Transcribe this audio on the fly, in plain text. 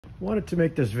Wanted to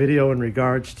make this video in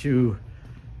regards to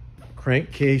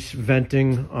crankcase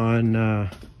venting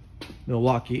on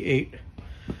Milwaukee 8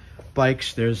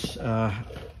 bikes. There's I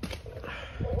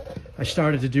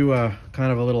started to do a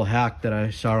kind of a little hack that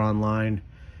I saw online.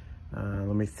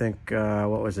 Let me think,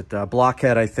 what was it?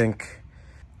 BlockHead, I think,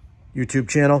 YouTube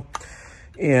channel.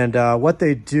 And what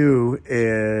they do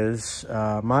is,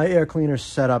 my air cleaner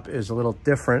setup is a little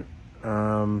different.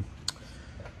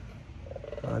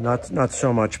 Not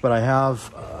so much, but I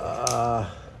have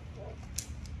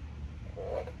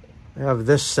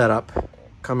this setup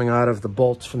coming out of the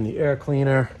bolts from the air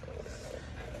cleaner.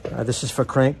 This is for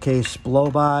crankcase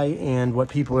blow-by, and what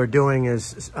people are doing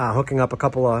is hooking up a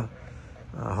couple of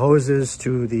hoses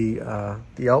to the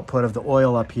output of the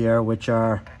oil up here, which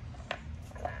are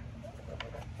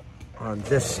on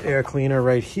this air cleaner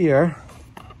right here.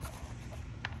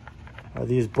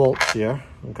 These bolts here,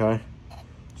 okay?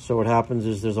 So what happens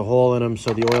is there's a hole in them,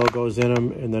 so the oil goes in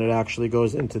them, and then it actually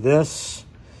goes into this,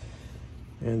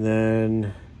 and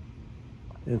then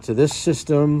into this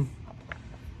system,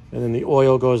 and then the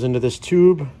oil goes into this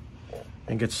tube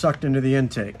and gets sucked into the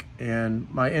intake. And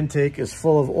my intake is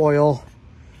full of oil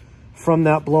from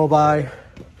that blow-by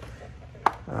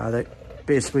that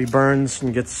basically burns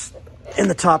and gets in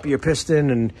the top of your piston.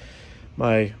 And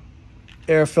my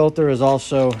air filter is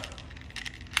also, I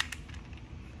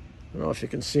don't know if you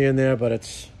can see in there, but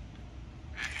it's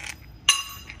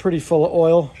pretty full of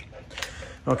oil.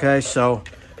 Okay, so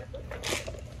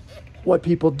what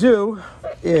people do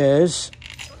is,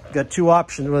 got two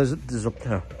options. There's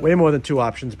way more than two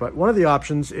options, but one of the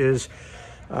options is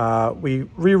we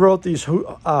rewrote these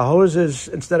hoses.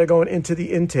 Instead of going into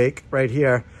the intake right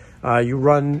here, you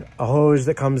run a hose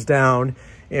that comes down,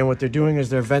 and what they're doing is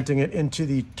they're venting it into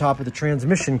the top of the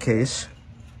transmission case,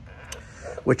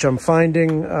 which I'm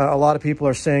finding a lot of people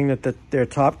are saying that their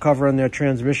top cover on their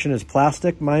transmission is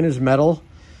plastic. Mine is metal.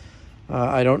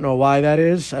 I don't know why that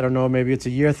is. I don't know, maybe it's a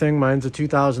year thing. Mine's a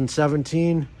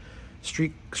 2017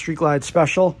 Street Glide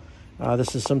Special.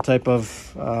 This is some type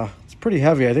of, it's pretty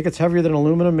heavy. I think it's heavier than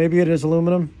aluminum. Maybe it is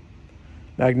aluminum.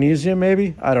 Magnesium,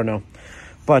 maybe? I don't know.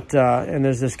 But, and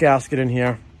there's this gasket in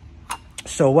here.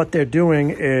 So what they're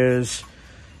doing is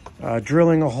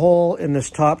drilling a hole in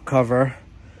this top cover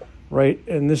right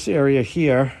in this area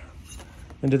here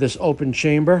into this open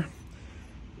chamber.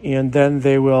 And then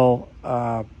they will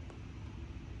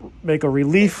make a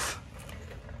relief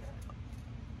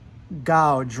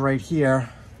gouge right here.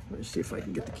 Let me see if I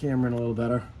can get the camera in a little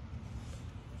better.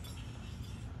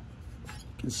 You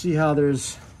can see how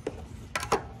there's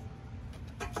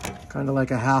kind of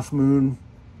like a half moon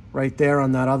right there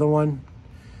on that other one.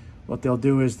 What they'll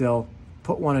do is they'll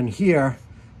put one in here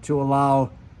to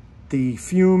allow the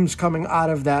fumes coming out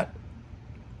of that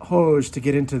hose to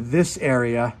get into this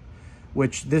area,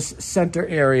 which this center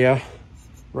area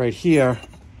right here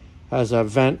has a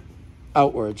vent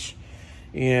outwards.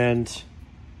 And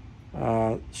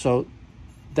so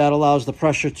that allows the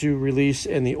pressure to release,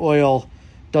 and the oil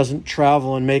doesn't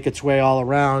travel and make its way all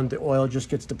around. The oil just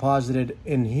gets deposited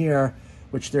in here,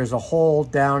 which there's a hole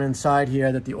down inside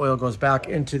here that the oil goes back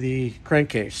into the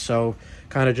crankcase. So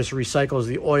kind of just recycles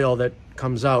the oil that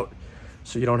comes out,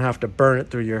 so you don't have to burn it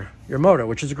through your motor,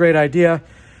 which is a great idea.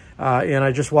 And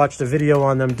I just watched a video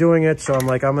on them doing it, so I'm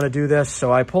like, I'm gonna do this.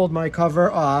 So I pulled my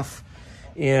cover off,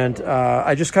 and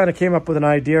I just kind of came up with an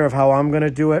idea of how I'm going to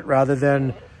do it, rather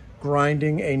than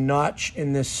grinding a notch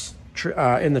in this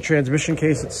in the transmission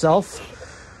case itself.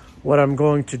 What I'm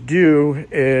going to do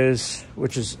is,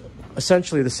 which is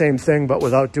essentially the same thing, but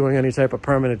without doing any type of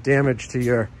permanent damage to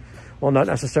your, well, not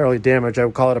necessarily damage, I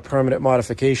would call it a permanent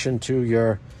modification to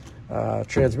your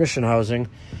transmission housing.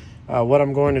 What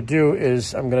I'm going to do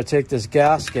is I'm going to take this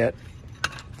gasket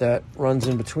that runs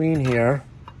in between here,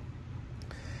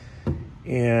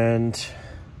 and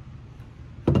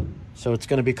so it's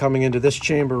going to be coming into this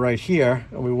chamber right here,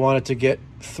 and we want it to get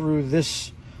through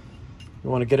this. We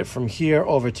want to get it from here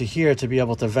over to here to be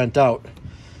able to vent out.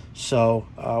 So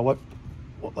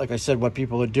like I said, what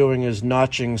people are doing is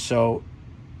notching. So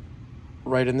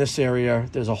right in this area,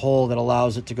 there's a hole that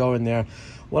allows it to go in there.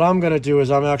 What I'm going to do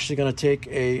is I'm actually going to take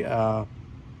a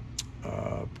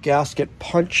gasket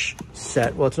punch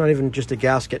set. Well, it's not even just a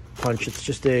gasket punch. It's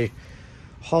just a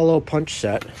hollow punch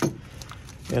set,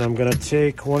 and I'm gonna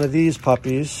take one of these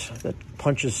puppies that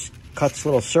cuts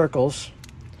little circles,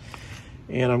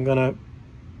 and I'm gonna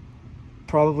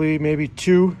probably maybe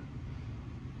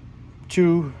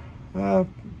yeah,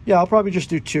 I'll probably just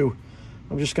do two.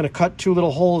 I'm just gonna cut two little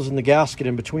holes in the gasket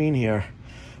in between here,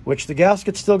 which the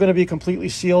gasket's still gonna be completely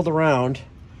sealed around.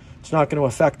 It's not gonna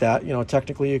affect that. You know,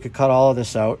 technically you could cut all of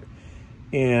this out,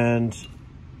 and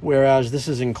whereas this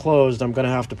is enclosed, I'm going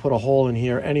to have to put a hole in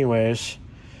here anyways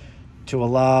to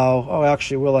allow, oh,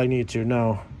 actually, will I need to?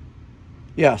 No.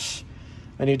 Yes,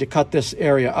 I need to cut this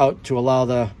area out to allow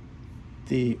the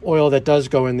oil that does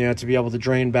go in there to be able to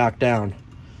drain back down.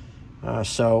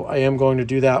 So I am going to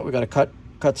do that. We got to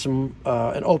cut some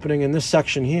an opening in this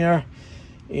section here,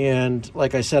 and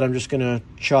like I said, I'm just going to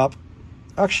chop.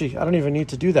 Actually, I don't even need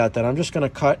to do that then. I'm just going to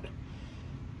cut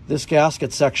this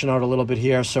gasket section out a little bit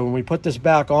here, so when we put this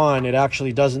back on, it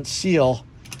actually doesn't seal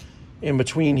in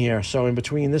between here. So in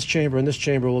between this chamber and this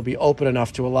chamber will be open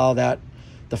enough to allow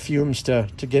the fumes to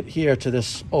get here to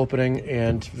this opening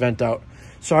and vent out.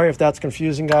 Sorry if that's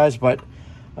confusing, guys, but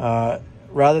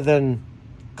rather than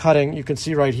cutting, you can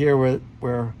see right here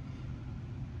where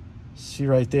see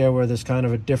right there where there's kind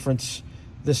of a difference.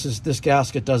 This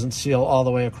gasket doesn't seal all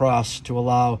the way across to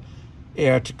allow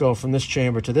air to go from this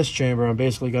chamber to this chamber. I'm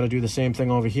basically going to do the same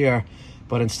thing over here,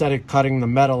 but instead of cutting the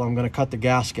metal, I'm going to cut the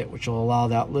gasket, which will allow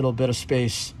that little bit of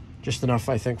space, just enough,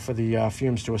 I think, for the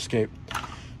fumes to escape.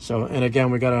 So, and again,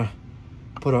 we want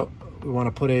to put a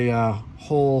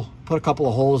couple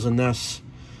of holes in this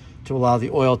to allow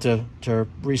the oil to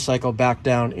recycle back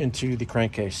down into the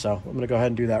crankcase. So I'm going to go ahead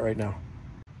and do that right now.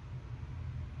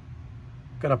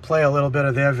 Going to play a little bit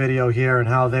of their video here and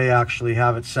how they actually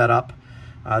have it set up.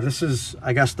 This is,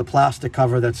 I guess, the plastic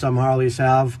cover that some Harleys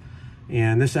have,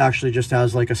 and this actually just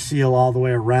has like a seal all the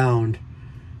way around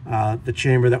the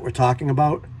chamber that we're talking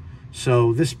about.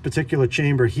 So this particular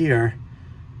chamber here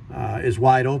is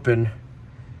wide open,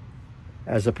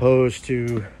 as opposed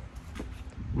to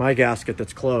my gasket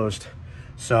that's closed.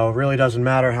 So it really doesn't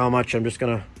matter how much. I'm just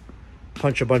going to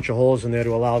punch a bunch of holes in there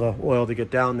to allow the oil to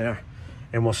get down there,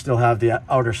 and we'll still have the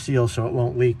outer seal so it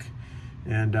won't leak.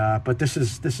 And but this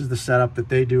is the setup that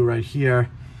they do right here.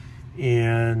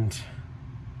 And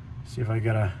see if I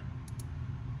got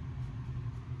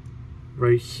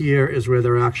right here is where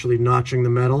they're actually notching the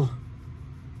metal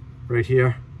right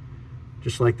here,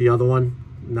 just like the other one,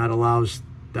 and that allows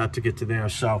that to get to there.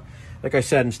 So like I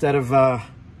said, instead of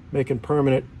making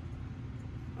permanent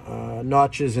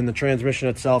notches in the transmission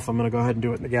itself, I'm going to go ahead and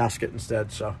do it in the gasket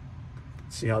instead. So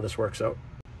let's see how this works out.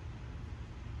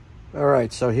 All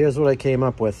right, so here's what I came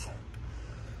up with.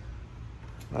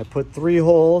 I put 3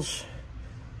 holes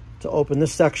to open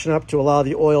this section up to allow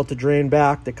the oil to drain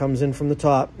back that comes in from the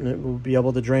top, and it will be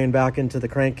able to drain back into the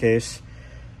crankcase.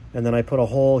 And then I put a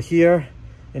hole here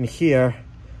and here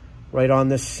right on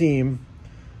this seam,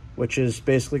 which is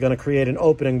basically going to create an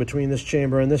opening between this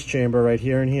chamber and this chamber right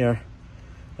here and here.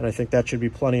 And I think that should be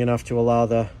plenty enough to allow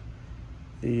the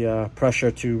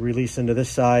pressure to release into this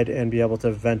side and be able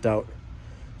to vent out.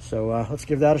 So let's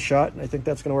give that a shot, and I think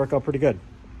that's going to work out pretty good.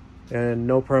 And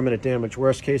no permanent damage.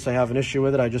 Worst case, I have an issue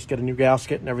with it, I just get a new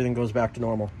gasket and everything goes back to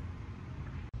normal.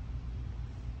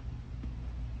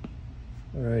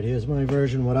 All right, here's my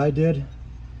version. What I did,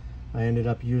 I ended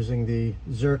up using the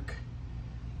Zerk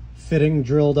fitting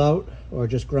drilled out, or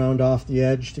just ground off the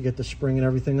edge to get the spring and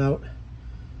everything out.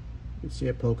 You can see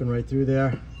it poking right through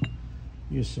there.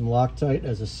 Use some Loctite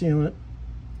as a sealant,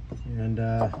 and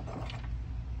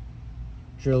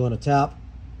drill in a tap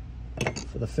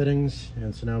for the fittings.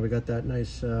 And so now we got that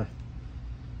nice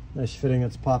nice fitting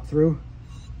that's popped through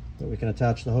that we can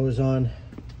attach the hose on.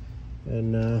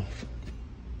 And now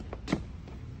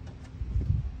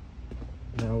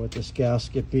with this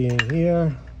gasket being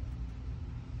here,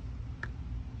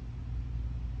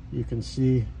 you can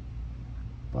see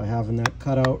by having that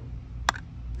cut out,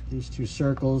 these 2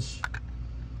 circles,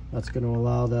 that's going to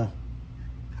allow the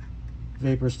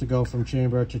vapors to go from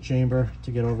chamber to chamber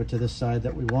to get over to this side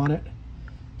that we want it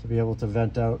to be able to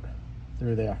vent out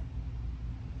through there.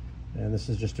 And this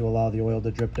is just to allow the oil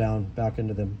to drip down back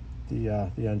into the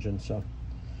engine. So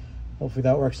hopefully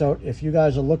that works out. If you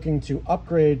guys are looking to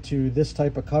upgrade to this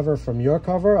type of cover from your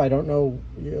cover, I don't know,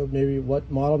 maybe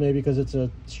what model, maybe because it's a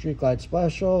Street Glide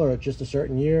Special or it's just a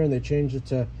certain year and they changed it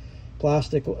to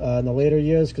plastic in the later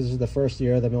years, because this is the first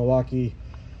year of the Milwaukee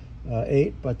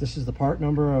 8, but this is the part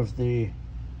number of the,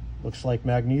 looks like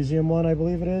magnesium one, I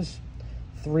believe it is,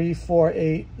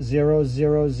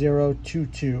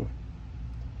 3480022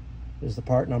 is the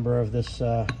part number of this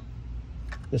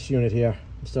this unit here,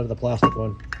 instead of the plastic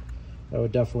one. I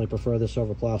would definitely prefer this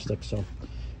over plastic. So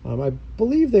I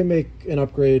believe they make an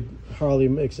upgrade, Harley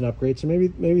makes an upgrade, so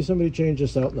maybe somebody changed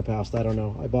this out in the past, I don't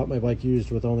know. I bought my bike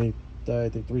used with only I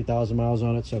think 3,000 miles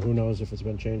on it, so who knows if it's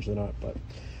been changed or not. But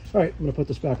all right, I'm gonna put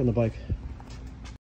this back on the bike.